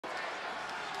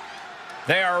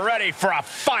They are ready for a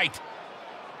fight.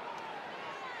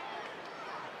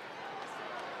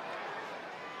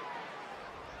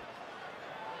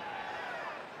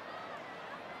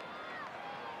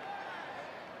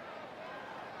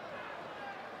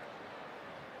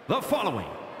 The following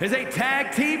is a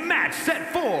tag team match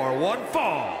set for one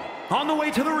fall. On the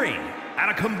way to the ring, at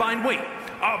a combined weight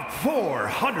of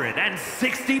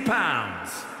 460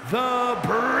 pounds, the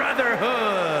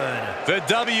Brotherhood. The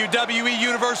WWE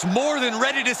Universe more than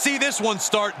ready to see this one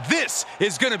start. This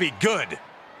is going to be good.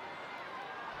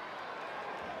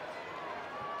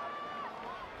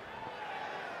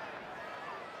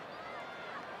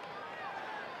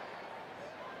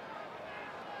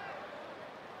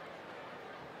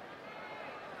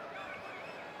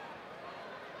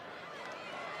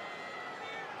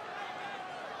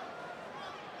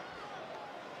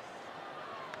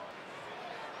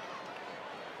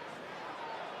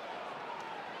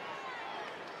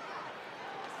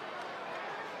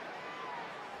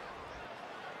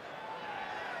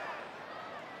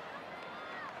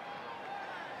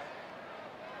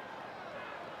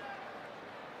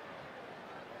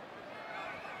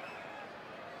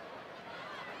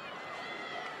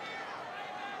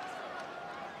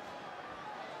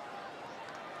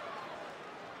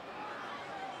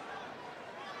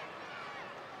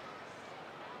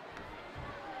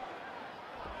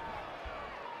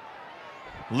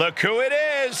 Look who it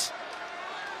is.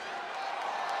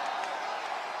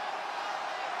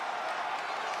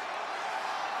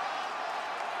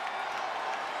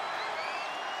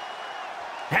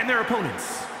 And their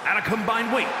opponents at a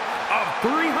combined weight of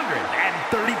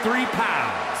 333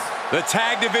 pounds. The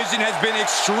tag division has been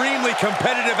extremely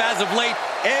competitive as of late.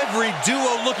 Every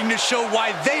duo looking to show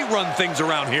why they run things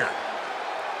around here.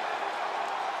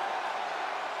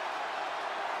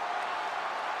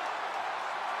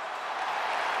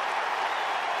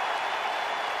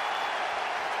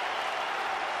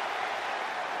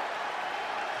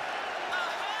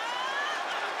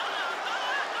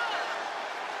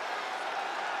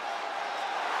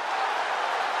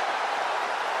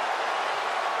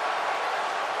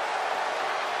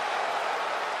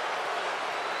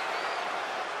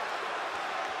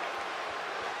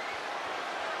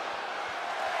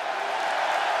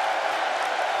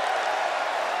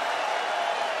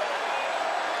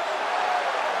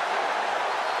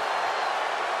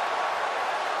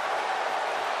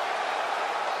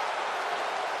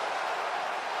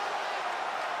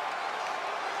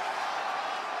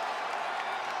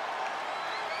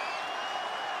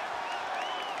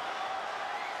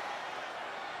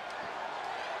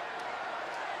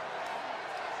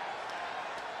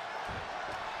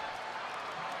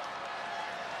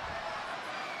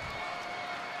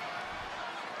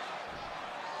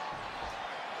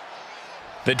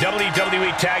 The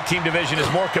WWE Tag Team division is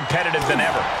more competitive than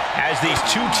ever. As these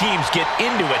two teams get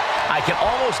into it, I can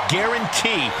almost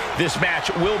guarantee this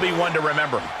match will be one to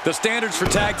remember. The standards for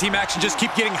tag team action just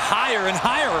keep getting higher and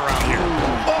higher around here.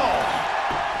 Oh!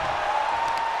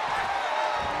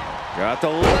 Got the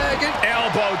leg and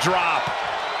elbow drop.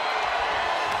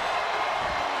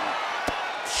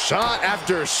 Shot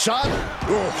after shot.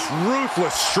 Oof,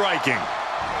 ruthless striking.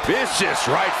 Vicious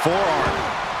right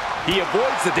forearm. He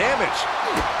avoids the damage.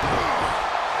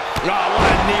 Oh,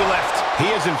 what a knee lift. He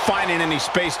isn't finding any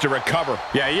space to recover.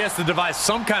 Yeah, he has to devise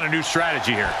some kind of new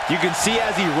strategy here. You can see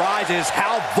as he rises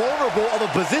how vulnerable of a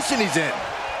position he's in.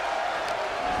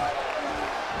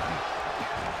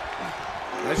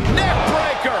 Neck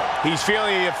breaker. He's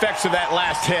feeling the effects of that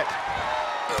last hit.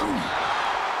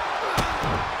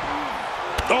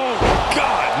 Oh,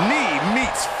 God, knee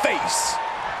meets face.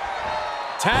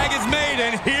 Tag is made,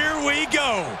 and here we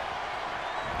go.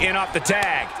 In off the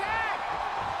tag.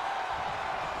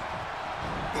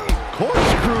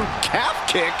 Corkscrew calf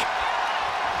kick.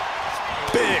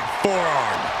 Big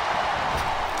forearm.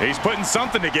 He's putting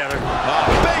something together.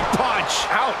 Big punch.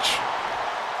 Ouch.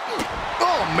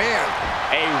 Oh, man.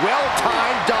 A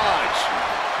well-timed dodge.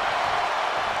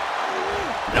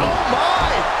 Oh,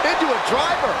 my. Into a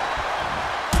driver.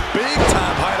 Big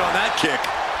time height on that kick.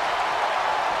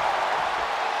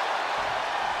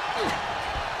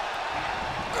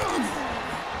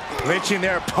 Lynching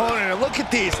their opponent, and look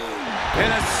at these. And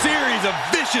a series of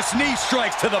vicious knee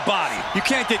strikes to the body. You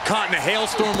can't get caught in a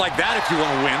hailstorm like that if you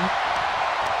want to win.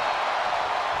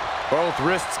 Both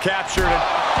wrists captured, and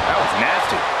that was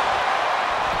nasty.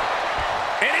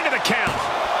 And into the count.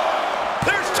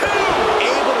 There's two!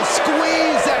 Able to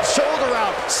squeeze that shoulder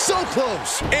out. So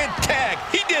close. And tag.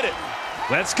 He did it.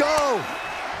 Let's go.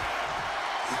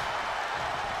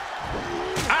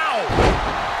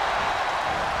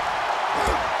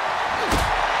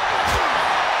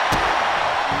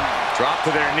 Drop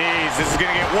to their knees. This is going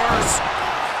to get worse.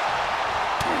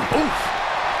 Oof.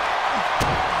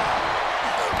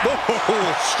 Oh,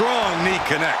 strong knee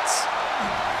connects.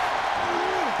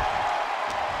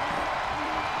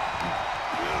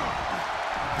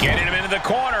 Getting him into the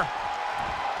corner.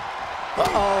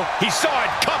 Uh-oh. He saw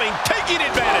it coming, taking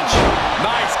advantage.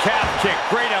 Nice calf kick.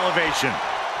 Great elevation.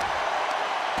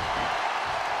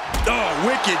 Oh,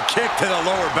 wicked kick to the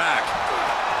lower back.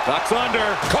 Ducks under.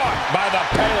 Caught by the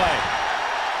Pele.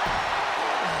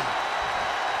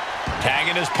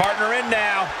 Tagging his partner in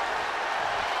now.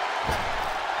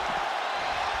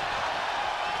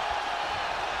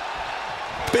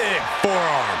 Big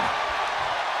forearm.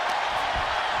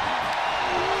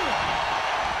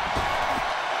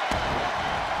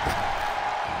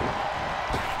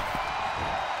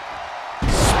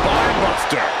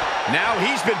 Spinebuster. Now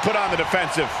he's been put on the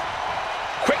defensive.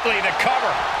 Quickly the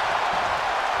cover.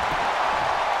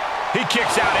 He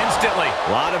kicks out instantly.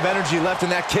 A lot of energy left in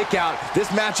that kick out. This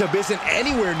matchup isn't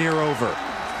anywhere near over.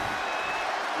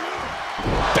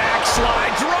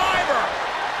 Backslide driver.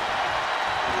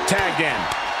 Tagged in.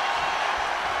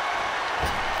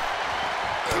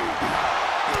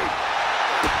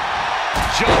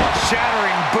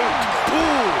 Jaw-shattering boot.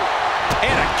 Ooh.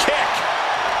 And a kick.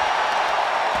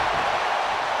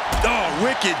 Oh,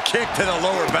 wicked kick to the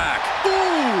lower back.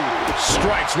 Ooh.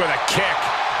 Strikes with a kick.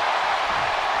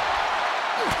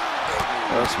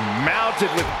 Just mounted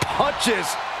with punches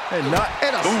and a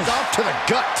stomp to the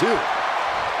gut, too.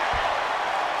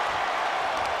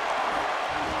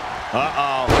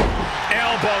 Uh-oh.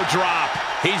 Elbow drop.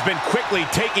 He's been quickly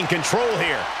taking control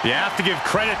here. You have to give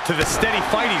credit to the steady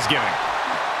fight he's giving.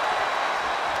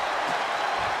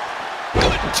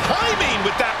 Good timing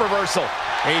with that reversal.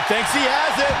 He thinks he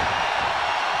has it.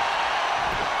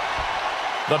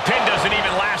 The pin doesn't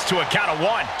even last to a count of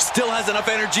one. Still has enough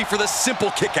energy for the simple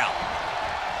kick out.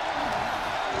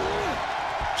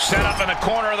 Set up in the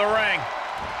corner of the ring.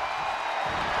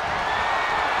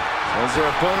 Sends their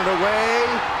opponent away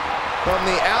from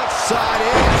the outside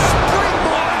in.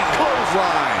 Springboard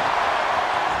clothesline.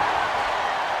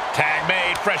 Tag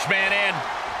made, fresh man in.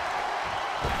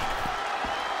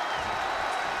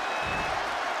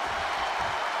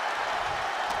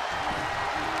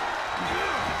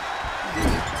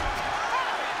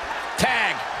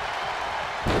 Tag.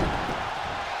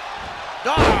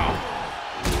 Oh!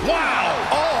 Wow!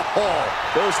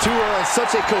 Those two are on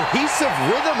such a cohesive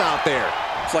rhythm out there.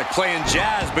 It's like playing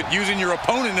jazz, but using your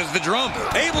opponent as the drum.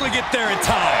 Able to get there in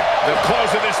time. The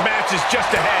close of this match is just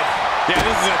ahead. Yeah,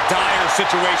 this is a dire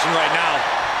situation right now.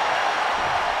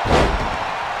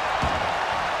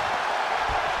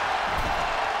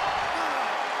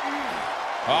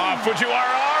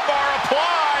 Fujiwara armbar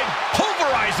applied.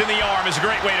 Pulverizing the arm is a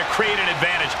great way to create an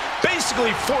advantage.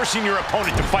 Basically forcing your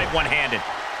opponent to fight one-handed.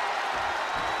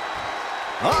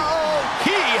 Uh-oh.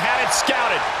 He had it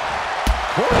scouted.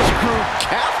 Corkscrew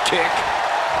calf kick.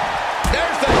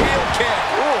 There's the heel kick.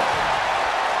 Ooh.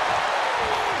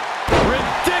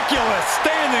 Ridiculous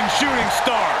standing shooting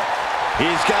star.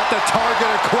 He's got the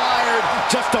target acquired.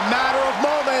 Just a matter of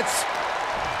moments.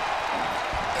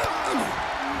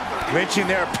 Wrenching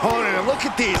their opponent, and look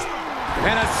at these.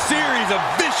 And a series of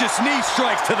vicious knee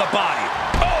strikes to the body.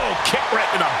 Oh, kick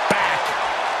right in the back.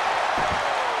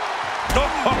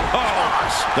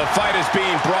 The fight is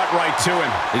being brought right to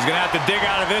him. He's going to have to dig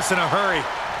out of this in a hurry.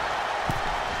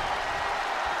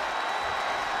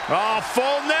 Oh,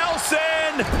 full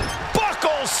Nelson.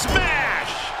 Buckle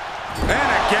smash. And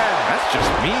again. That's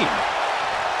just mean.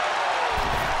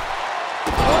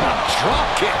 What a drop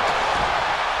kick.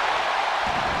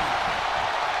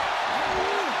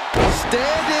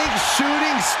 Standing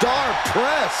shooting star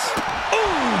press.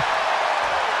 Ooh.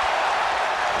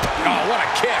 Oh, what a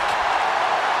kick.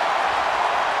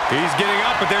 He's getting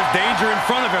up, but there's danger in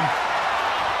front of him.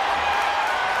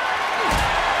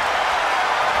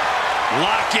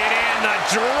 Lock it in, the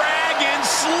Dragon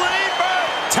Sleeper.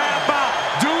 Tap out.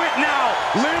 Do it now.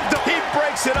 Live the... He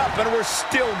breaks it up, and we're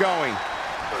still going.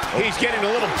 He's getting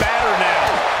a little battered now.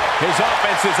 His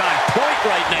offense is on point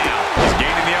right now. He's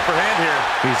gaining the upper hand here.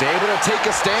 He's able to take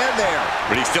a stand there.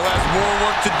 But he still has more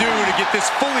work to do to get this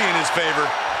fully in his favor.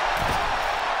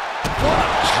 What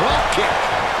a drop kick.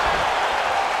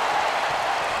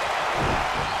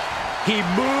 He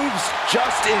moves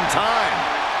just in time.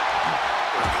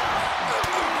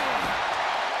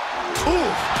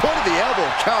 Ooh, point of the elbow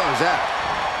counters that.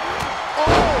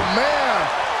 Oh, man.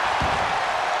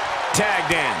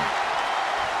 Tagged in.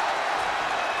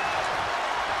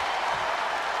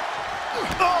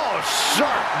 Oh,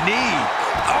 sharp knee.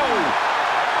 Oh.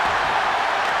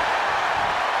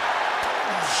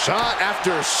 Shot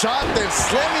after shot, then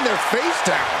slamming their face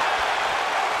down.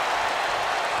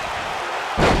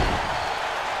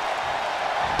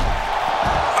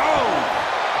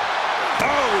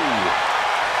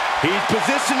 He's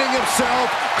positioning himself,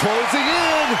 closing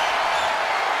in.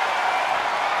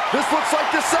 This looks like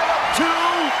the setup too.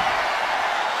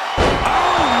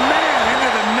 Oh, man,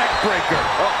 into the neck breaker.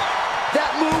 Oh,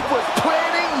 that move was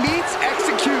planning meets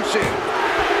execution.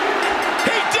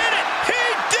 He did it! He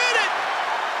did it!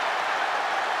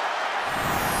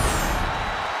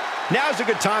 Now's a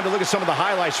good time to look at some of the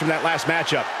highlights from that last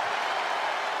matchup.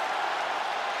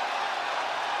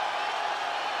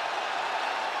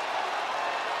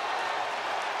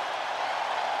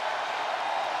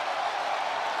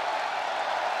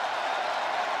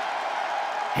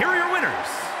 Here are your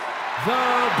winners, the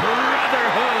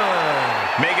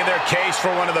Brotherhood. Making their case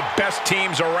for one of the best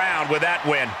teams around with that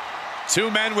win. Two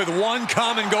men with one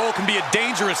common goal can be a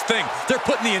dangerous thing. They're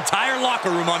putting the entire locker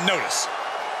room on notice.